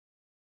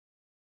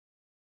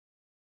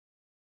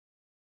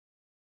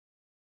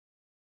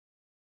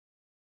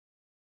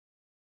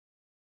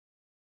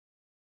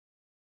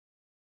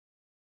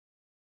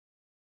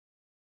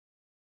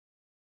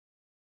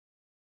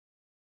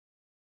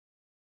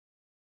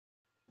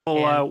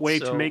way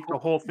to make the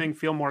whole thing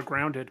feel more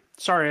grounded.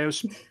 Sorry, I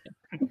was.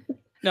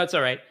 No, it's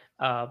all right.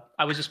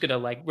 I was just gonna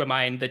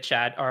remind the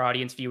chat, our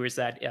audience viewers,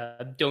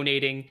 that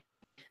donating,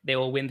 they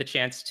will win the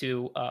chance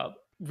to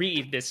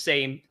read this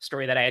same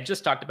story that I had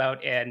just talked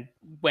about and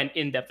went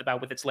in depth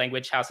about with its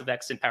language, House of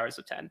X and Powers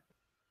of 10.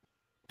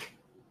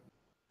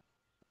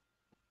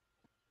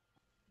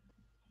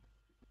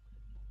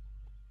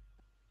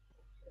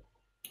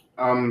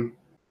 Am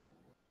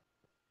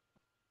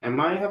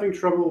I having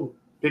trouble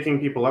picking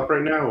people up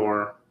right now,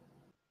 or?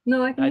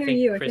 No, I can hear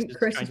you. I think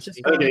Chris is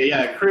just... Okay,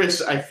 yeah,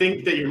 Chris, I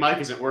think that your mic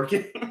isn't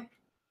working.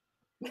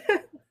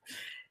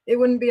 It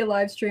wouldn't be a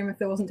live stream if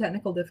there wasn't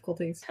technical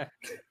difficulties.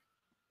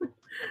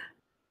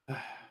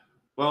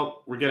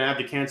 Well, we're going to have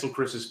to cancel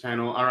Chris's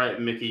panel. All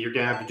right, Mickey, you're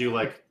going to have to do,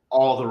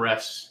 all the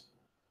rest.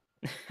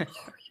 You're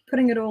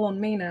putting it all on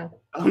me now.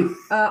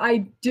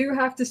 I do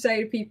have to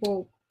say to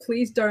people,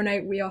 please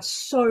donate. We are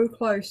so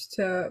close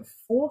to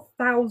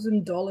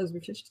 $4,000,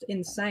 which is just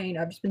insane.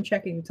 I've just been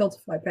checking the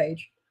Tiltify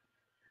page.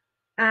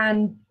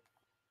 And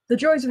the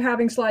joys of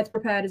having slides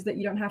prepared is that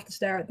you don't have to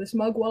stare at this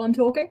mug while I'm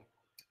talking.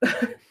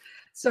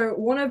 So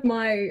one of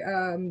my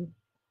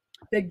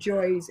big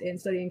joys in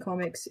studying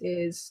comics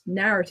is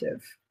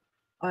narrative.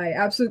 I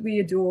absolutely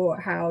adore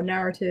how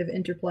narrative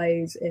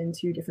interplays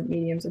into different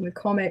mediums, and with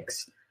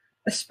comics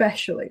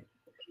especially.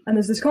 And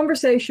there's this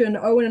conversation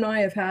Owen and I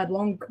have had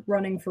long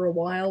running for a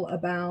while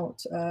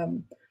about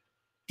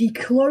the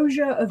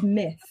closure of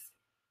myth.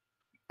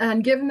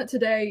 And given that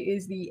today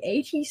is the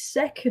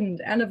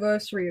 82nd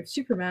anniversary of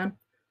Superman,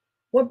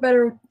 what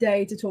better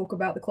day to talk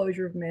about the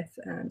closure of myth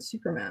and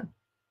Superman?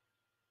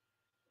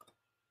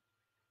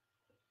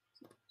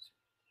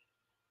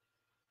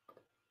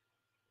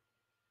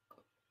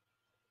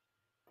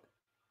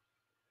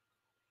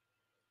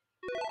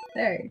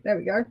 There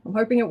we go. I'm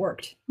hoping it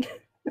worked.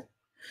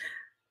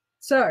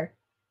 So,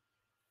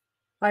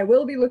 I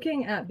will be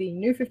looking at the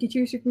New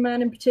 52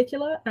 Superman in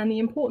particular, and the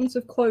importance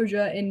of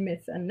closure in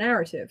myth and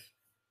narrative.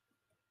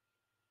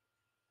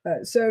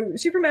 So,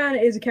 Superman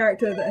is a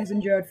character that has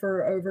endured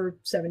for over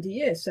 70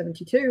 years,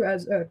 80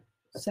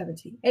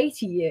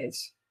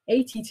 years,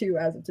 82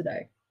 as of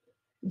today.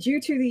 Due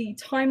to the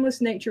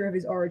timeless nature of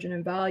his origin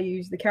and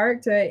values, the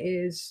character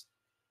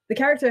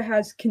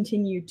has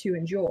continued to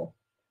endure.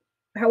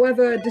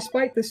 However,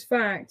 despite this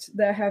fact,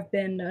 there have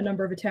been a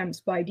number of attempts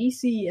by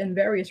DC and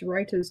various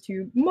writers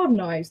to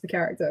modernize the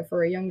character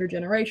for a younger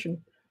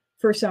generation,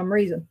 for some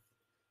reason.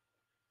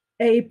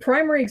 A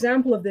primary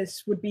example of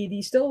this would be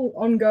the still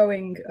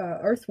ongoing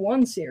Earth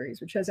 1 series,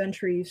 which has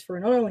entries for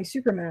not only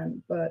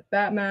Superman, but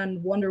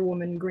Batman, Wonder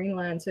Woman, Green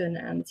Lantern,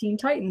 and Teen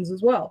Titans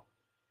as well.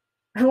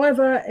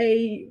 However,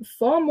 a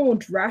far more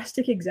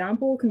drastic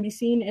example can be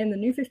seen in the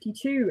New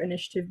 52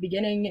 initiative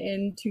beginning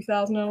in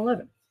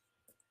 2011.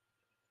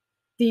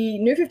 The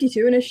New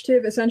 52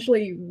 initiative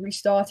essentially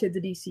restarted the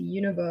DC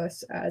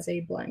universe as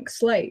a blank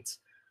slate,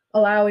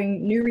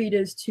 allowing new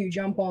readers to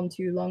jump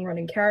onto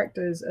long-running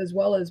characters as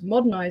well as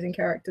modernizing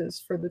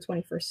characters for the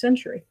 21st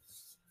century.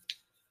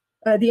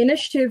 The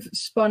initiative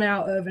spun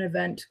out of an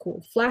event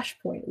called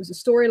Flashpoint. It was a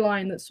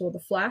storyline that saw the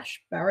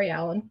Flash, Barry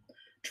Allen,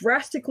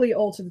 drastically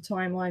alter the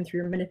timeline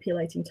through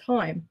manipulating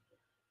time.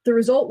 The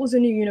result was a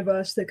new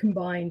universe that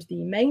combined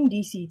the main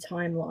DC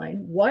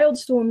timeline,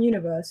 Wildstorm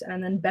universe,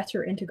 and then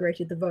better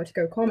integrated the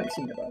Vertigo Comics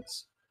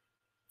universe.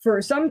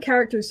 For some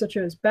characters such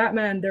as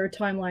Batman, their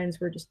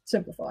timelines were just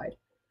simplified.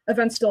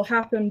 Events still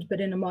happened, but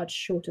in a much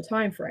shorter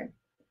time frame.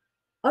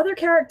 Other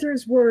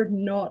characters were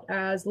not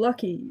as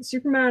lucky.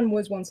 Superman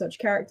was one such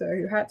character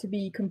who had to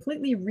be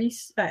completely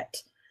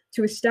reset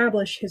to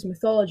establish his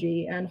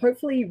mythology and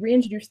hopefully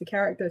reintroduce the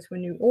character to a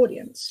new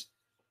audience.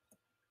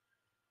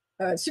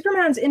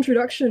 Superman's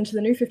introduction to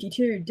the New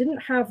 52 didn't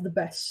have the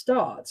best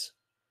start.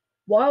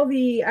 While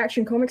the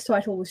Action Comics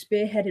title was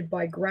spearheaded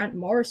by Grant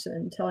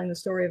Morrison, telling the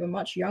story of a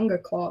much younger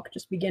Clark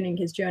just beginning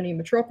his journey in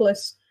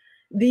Metropolis,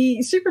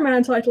 the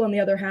Superman title, on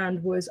the other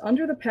hand, was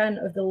under the pen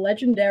of the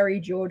legendary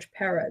George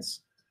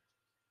Perez,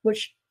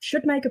 which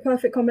should make a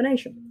perfect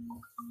combination.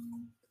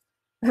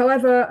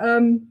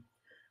 However,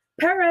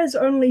 Perez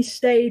only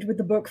stayed with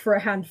the book for a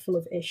handful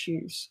of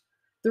issues.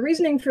 The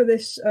reasoning for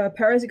this,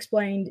 Perez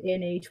explained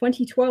in a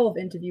 2012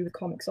 interview with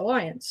Comics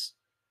Alliance.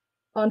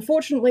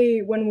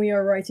 Unfortunately, when we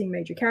are writing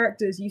major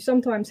characters, you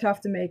sometimes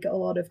have to make a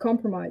lot of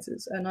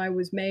compromises, and I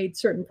was made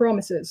certain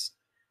promises.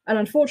 And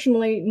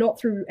unfortunately, not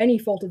through any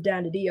fault of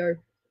Dan DiDio,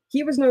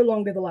 he was no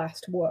longer the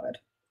last word.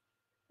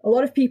 A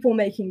lot of people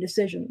making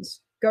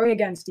decisions, going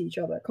against each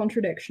other,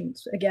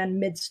 contradictions, again,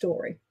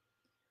 mid-story.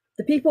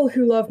 The people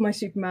who love my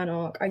Superman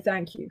arc, I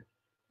thank you.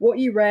 What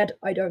you read,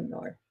 I don't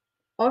know.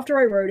 After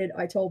I wrote it,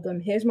 I told them,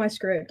 here's my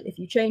script. If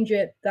you change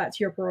it, that's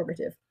your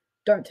prerogative.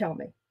 Don't tell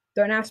me.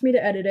 Don't ask me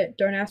to edit it.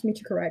 Don't ask me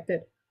to correct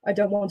it. I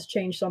don't want to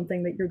change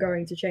something that you're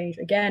going to change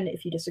again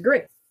if you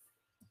disagree.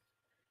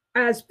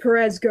 As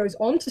Perez goes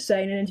on to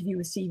say in an interview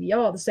with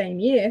CBR the same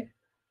year,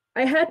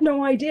 I had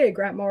no idea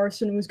Grant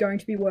Morrison was going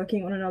to be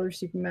working on another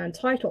Superman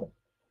title.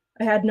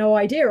 I had no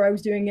idea I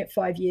was doing it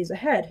 5 years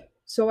ahead,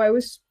 so I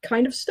was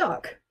kind of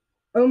stuck.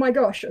 oh my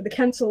gosh, are the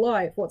Kents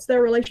alive? What's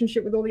their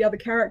relationship with all the other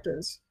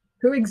characters?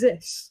 Who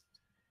exists?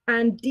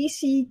 And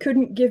DC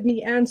couldn't give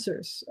me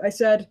answers. I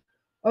said,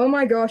 oh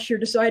my gosh, you're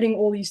deciding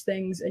all these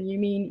things, and you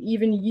mean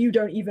even you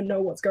don't even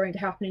know what's going to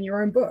happen in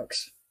your own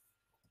books.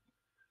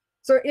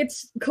 So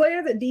it's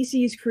clear that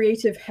DC's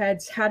creative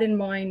heads had in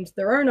mind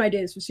their own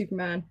ideas for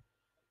Superman,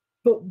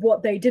 but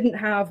what they didn't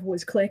have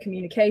was clear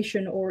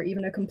communication or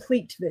even a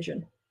complete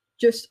vision,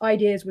 just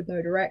ideas with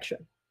no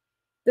direction.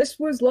 This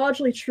was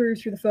largely true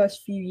through the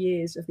first few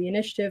years of the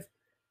initiative.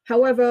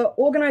 However,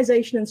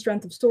 organization and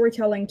strength of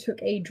storytelling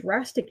took a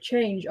drastic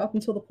change up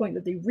until the point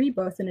that the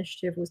Rebirth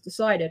Initiative was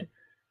decided,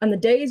 and the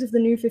days of the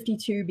New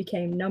 52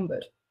 became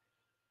numbered.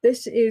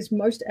 This is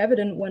most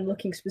evident when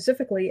looking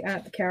specifically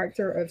at the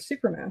character of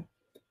Superman.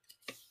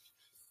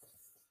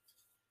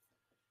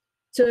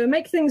 To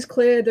make things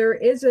clear, there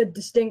is a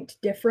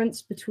distinct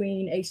difference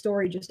between a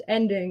story just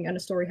ending and a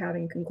story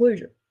having a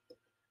conclusion.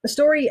 A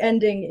story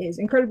ending is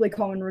incredibly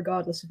common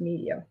regardless of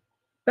media.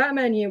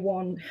 Batman Year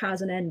One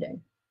has an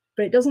ending,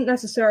 but it doesn't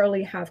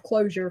necessarily have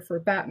closure for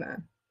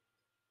Batman.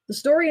 The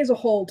story as a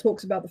whole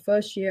talks about the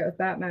first year of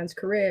Batman's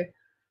career,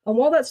 and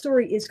while that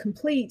story is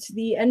complete,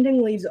 the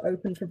ending leaves it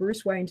open for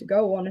Bruce Wayne to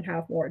go on and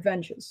have more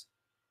adventures.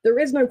 There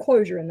is no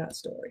closure in that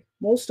story.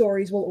 More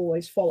stories will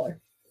always follow.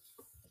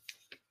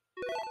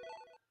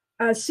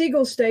 As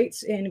Siegel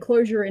states in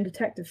Closure in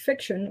Detective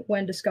Fiction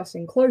when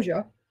discussing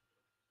closure,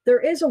 there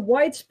is a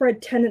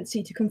widespread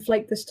tendency to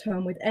conflate this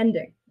term with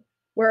ending,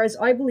 whereas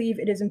I believe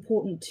it is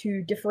important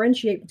to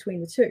differentiate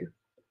between the two.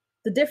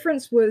 The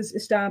difference was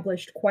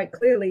established quite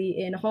clearly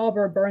in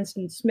Harbour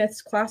Bernstein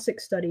Smith's classic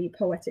study,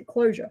 Poetic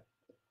Closure,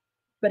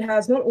 but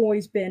has not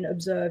always been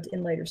observed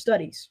in later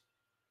studies.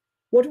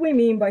 What do we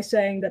mean by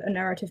saying that a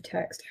narrative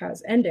text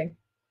has ending?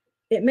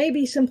 It may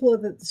be simpler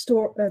that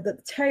the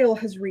tale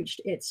has reached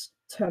its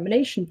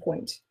termination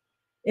point,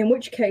 in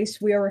which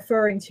case we are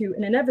referring to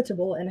an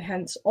inevitable and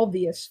hence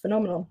obvious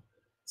phenomenon,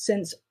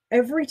 since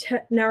every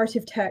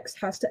narrative text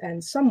has to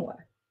end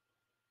somewhere.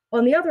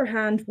 On the other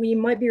hand, we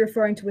might be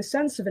referring to a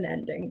sense of an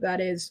ending, that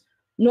is,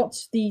 not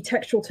the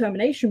textual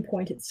termination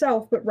point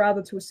itself, but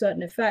rather to a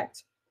certain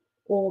effect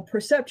or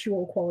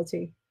perceptual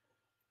quality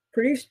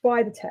produced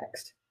by the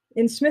text.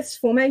 In Smith's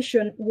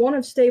formation, one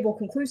of stable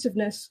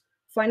conclusiveness,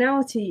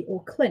 finality,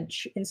 or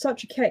clinch. In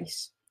such a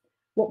case,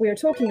 what we are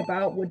talking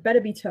about would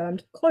better be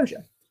termed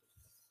closure.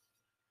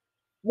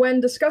 When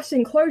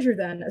discussing closure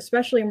then,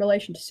 especially in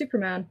relation to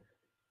Superman,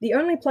 the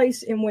only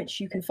place in which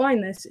you can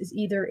find this is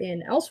either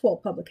in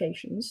Elseworld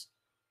publications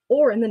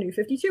or in the New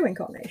 52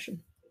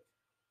 incarnation.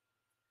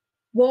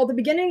 While the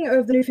beginning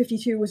of the New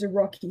 52 was a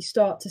rocky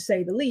start to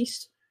say the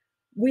least,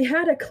 we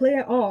had a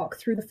clear arc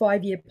through the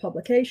 5-year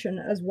publication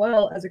as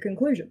well as a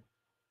conclusion.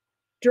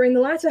 During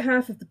the latter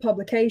half of the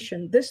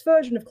publication, this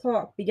version of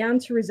Clark began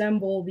to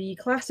resemble the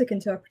classic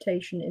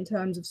interpretation in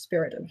terms of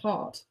spirit and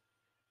heart.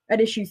 At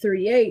issue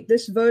 38,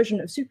 this version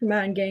of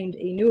Superman gained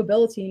a new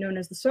ability known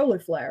as the solar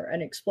flare,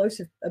 an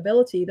explosive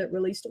ability that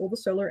released all the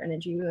solar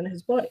energy within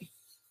his body.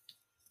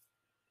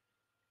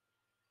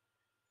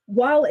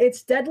 While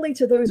it's deadly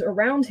to those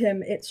around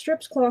him, it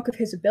strips Clark of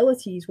his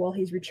abilities while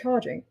he's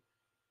recharging.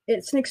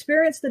 It's an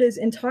experience that is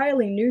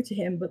entirely new to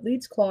him, but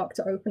leads Clark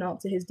to open up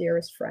to his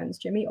dearest friends,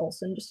 Jimmy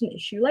Olsen, just an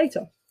issue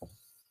later.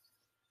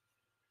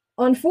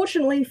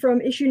 Unfortunately,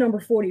 from issue number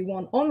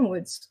 41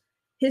 onwards,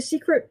 his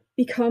secret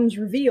becomes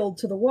revealed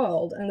to the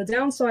world, and the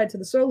downside to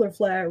the solar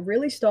flare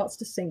really starts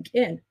to sink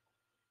in.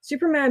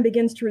 Superman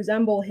begins to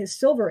resemble his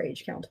Silver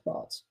Age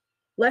counterparts,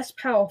 less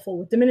powerful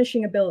with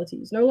diminishing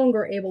abilities, no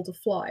longer able to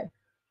fly,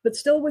 but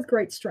still with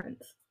great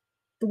strength.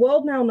 The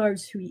world now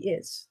knows who he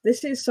is.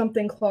 This is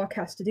something Clark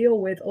has to deal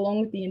with,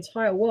 along with the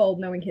entire world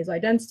knowing his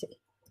identity.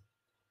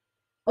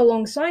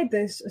 Alongside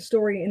this, a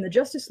story in the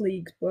Justice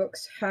League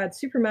books had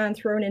Superman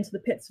thrown into the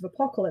pits of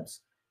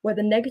Apocalypse, where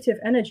the negative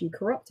energy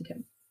corrupted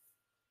him.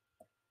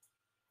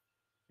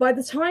 By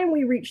the time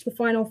we reach the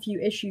final few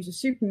issues of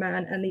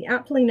Superman and the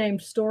aptly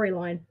named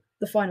storyline,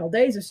 The Final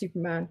Days of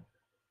Superman,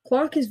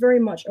 Clark is very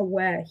much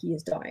aware he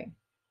is dying.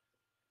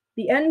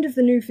 The end of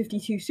the New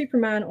 52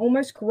 Superman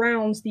almost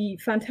grounds the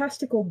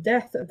fantastical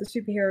death of the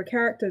superhero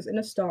characters in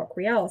a stark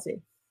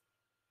reality.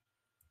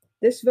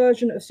 This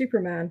version of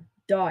Superman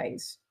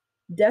dies.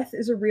 Death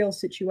is a real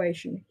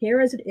situation. Here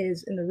as it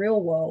is in the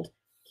real world,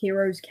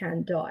 heroes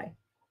can die.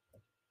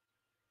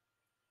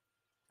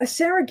 As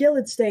Sarah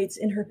Gillard states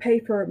in her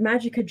paper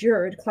Magica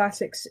Jurid,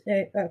 Classics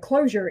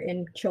Closure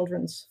in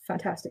Children's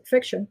Fantastic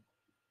Fiction,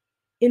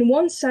 in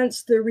one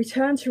sense, the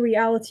return to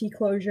reality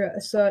closure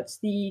asserts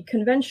the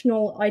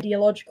conventional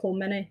ideological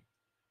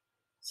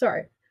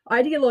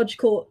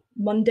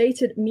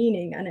mandated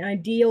meaning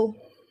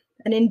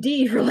and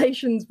indeed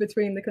relations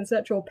between the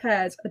conceptual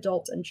pairs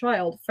adult and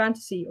child,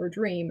 fantasy or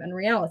dream, and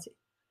reality.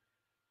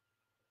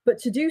 But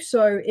to do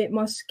so, it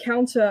must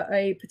counter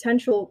a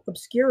potential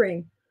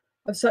obscuring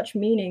of such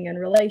meaning and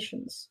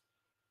relations.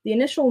 The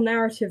initial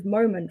narrative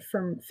moment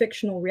from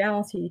fictional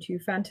reality to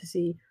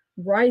fantasy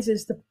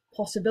rises the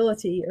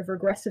possibility of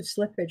regressive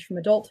slippage from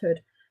adulthood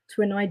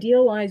to an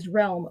idealized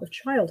realm of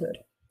childhood.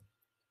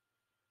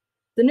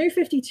 The New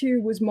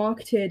 52 was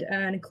marketed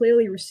and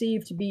clearly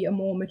received to be a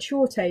more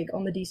mature take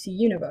on the DC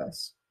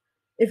universe.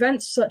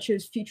 Events such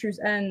as Future's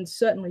End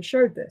certainly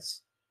showed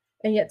this,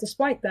 and yet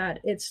despite that,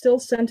 it's still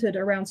centered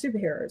around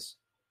superheroes,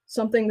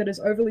 something that is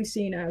overly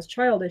seen as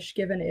childish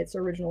given its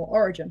original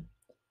origin.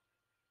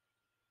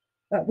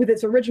 With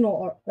its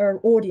original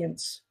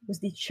audience was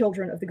the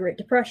children of the Great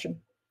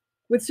Depression.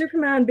 With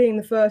Superman being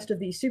the first of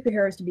these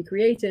superheroes to be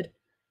created,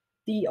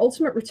 the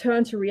ultimate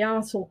return to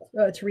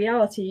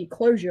reality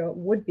closure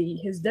would be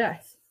his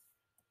death.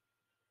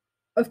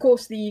 Of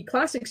course, the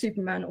classic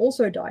Superman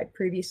also died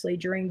previously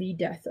during the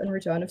death and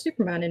return of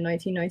Superman in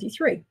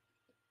 1993.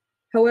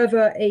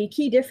 However, a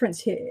key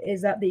difference here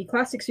is that the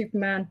classic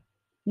Superman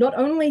not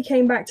only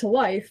came back to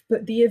life,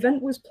 but the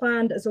event was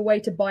planned as a way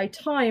to buy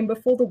time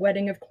before the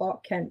wedding of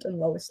Clark Kent and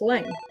Lois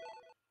Lane.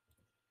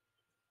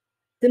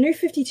 The New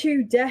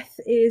 52 death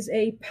is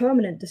a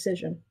permanent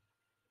decision.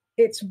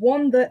 It's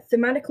one that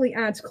thematically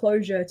adds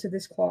closure to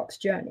this Clark's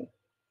journey.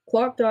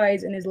 Clark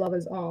dies in his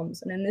lover's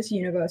arms, and in this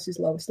universe is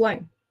Lois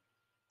Lane.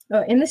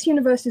 In this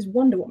universe is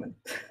Wonder Woman.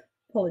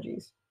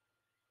 Apologies.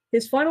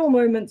 His final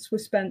moments were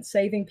spent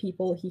saving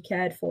people he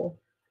cared for,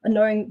 and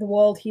knowing the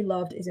world he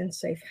loved is in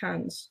safe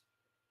hands.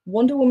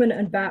 Wonder Woman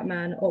and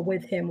Batman are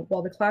with him,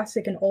 while the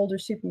classic and older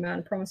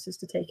Superman promises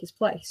to take his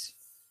place.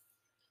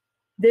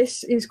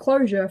 This is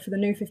closure for the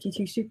New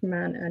 52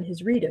 Superman and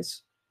his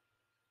readers.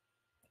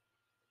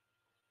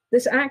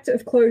 This act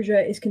of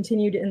closure is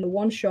continued in the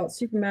one-shot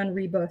Superman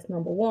Rebirth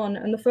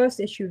 #1 and the first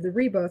issue of the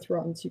Rebirth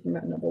run,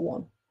 Superman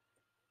 #1.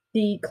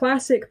 The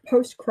classic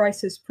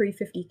post-crisis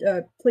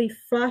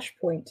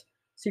pre-Flashpoint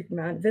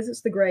Superman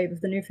visits the grave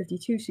of the New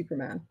 52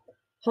 Superman,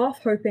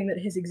 half hoping that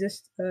his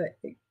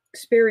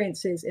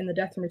experiences in the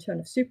death and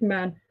return of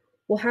Superman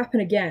will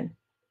happen again,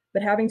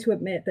 but having to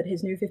admit that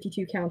his New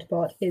 52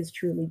 counterpart is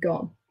truly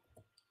gone.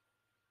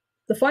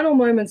 The final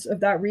moments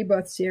of that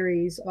Rebirth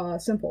series are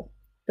simple,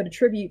 but a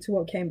tribute to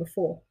what came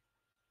before.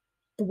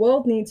 The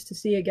world needs to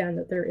see again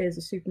that there is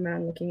a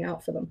Superman looking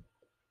out for them.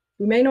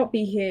 We may not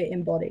be here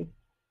in body,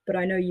 but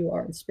I know you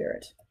are in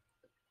spirit.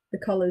 The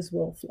colors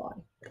will fly.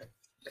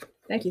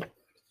 Thank you.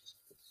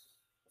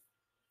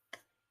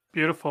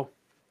 Beautiful.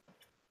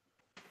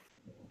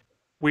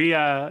 We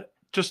can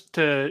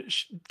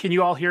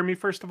you all hear me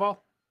first of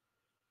all?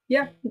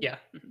 Yeah. Yeah.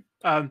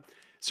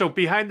 So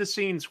behind the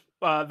scenes,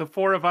 the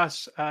four of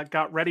us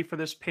got ready for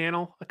this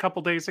panel a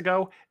couple days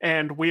ago,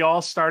 and we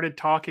all started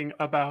talking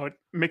about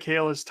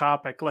Michaela's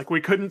topic. Like,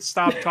 we couldn't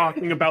stop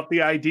talking about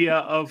the idea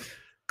of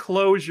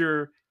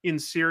closure in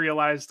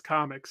serialized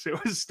comics.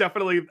 It was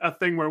definitely a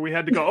thing where we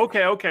had to go,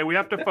 okay, we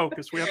have to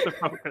focus.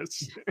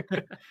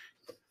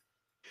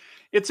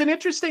 It's an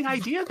interesting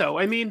idea, though.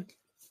 I mean,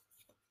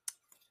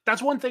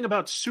 that's one thing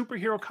about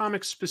superhero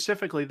comics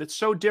specifically that's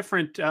so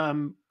different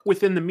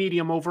within the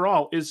medium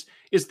overall is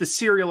the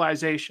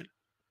serialization.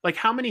 Like,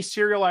 how many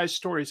serialized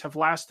stories have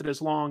lasted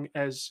as long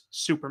as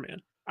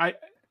Superman? I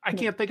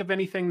can't think of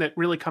anything that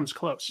really comes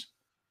close.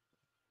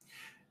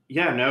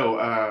 Yeah,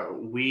 no.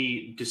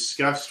 We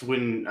discussed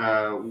when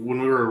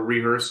we were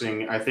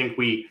rehearsing. I think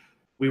we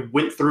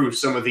went through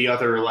some of the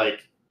other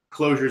like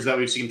closures that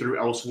we've seen through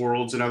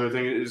Elseworlds and other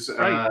things,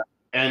 Right.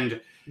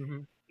 And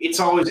it's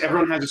always,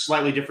 everyone has a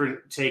slightly different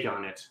take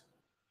on it,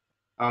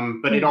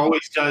 but it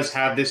always does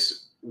have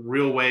this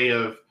real way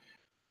of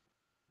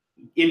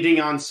ending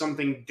on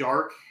something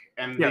dark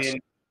and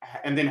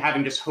then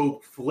having just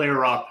hope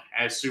flare up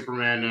as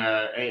Superman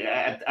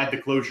at the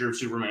closure of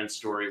Superman's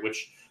story,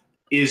 which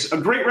is a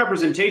great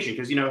representation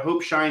because, you know,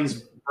 hope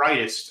shines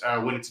brightest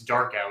when it's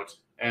dark out.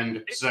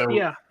 And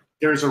so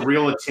there's a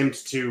real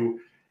attempt to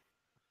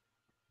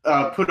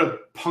put a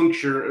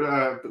punctuation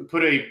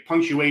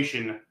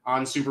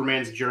on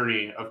Superman's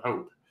journey of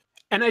hope.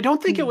 And I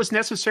don't think it was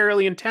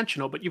necessarily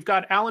intentional, but you've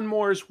got Alan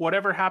Moore's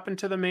Whatever Happened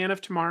to the Man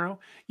of Tomorrow.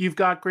 You've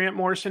got Grant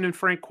Morrison and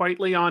Frank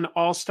Quitely on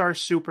All-Star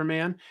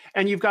Superman.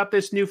 And you've got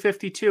this New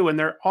 52. And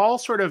they're all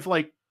sort of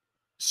like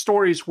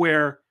stories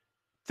where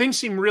things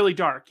seem really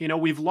dark. You know,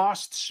 we've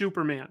lost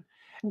Superman.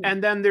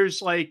 And then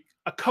there's like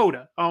a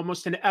coda,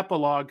 almost an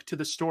epilogue to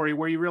the story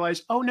where you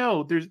realize, oh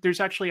no,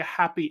 there's actually a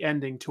happy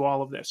ending to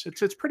all of this.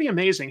 It's pretty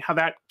amazing how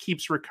that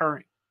keeps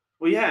recurring.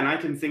 Well, yeah, and I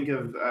can think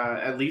of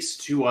at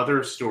least two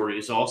other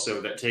stories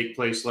also that take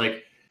place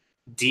like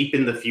deep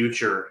in the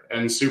future,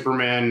 and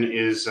Superman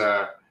is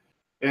and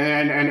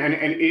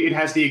it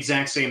has the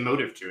exact same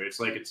motive to it.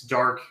 It's like it's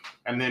dark,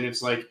 and then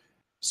it's like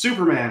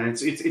Superman,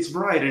 it's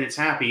bright and it's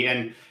happy,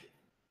 and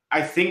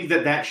I think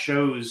that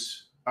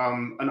shows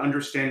an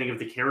understanding of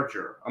the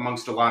character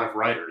amongst a lot of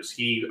writers.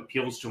 He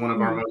appeals to one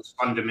of our most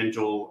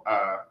fundamental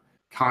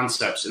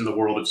concepts in the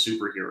world of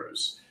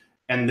superheroes,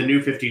 and the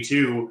New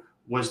 52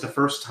 was the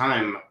first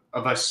time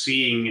of us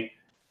seeing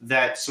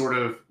that sort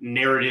of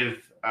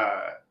narrative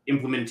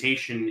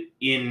implementation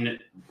in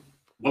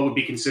what would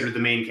be considered the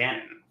main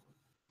canon.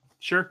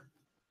 Sure.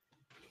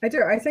 I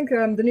do. I think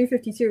the New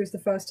 52 is the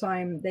first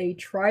time they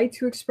tried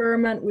to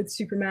experiment with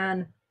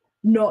Superman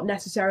not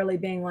necessarily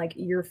being like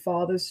your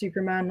father's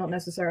Superman, not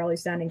necessarily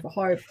standing for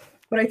hope,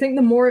 But I think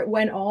the more it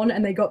went on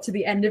and they got to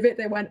the end of it,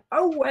 they went,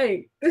 oh,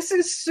 wait, this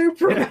is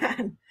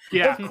Superman.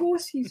 Yeah. Of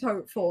course he's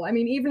hopeful. I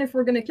mean, even if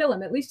we're going to kill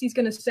him, at least he's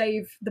going to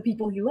save the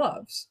people he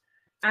loves.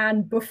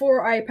 And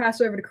before I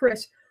pass over to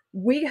Chris,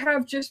 we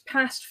have just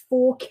passed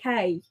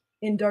 4K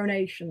in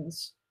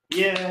donations.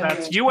 Yeah,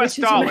 that's US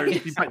dollars.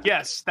 Amazing. But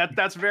yes,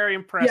 that's very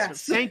impressive.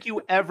 Yes. Thank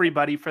you,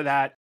 everybody, for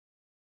that.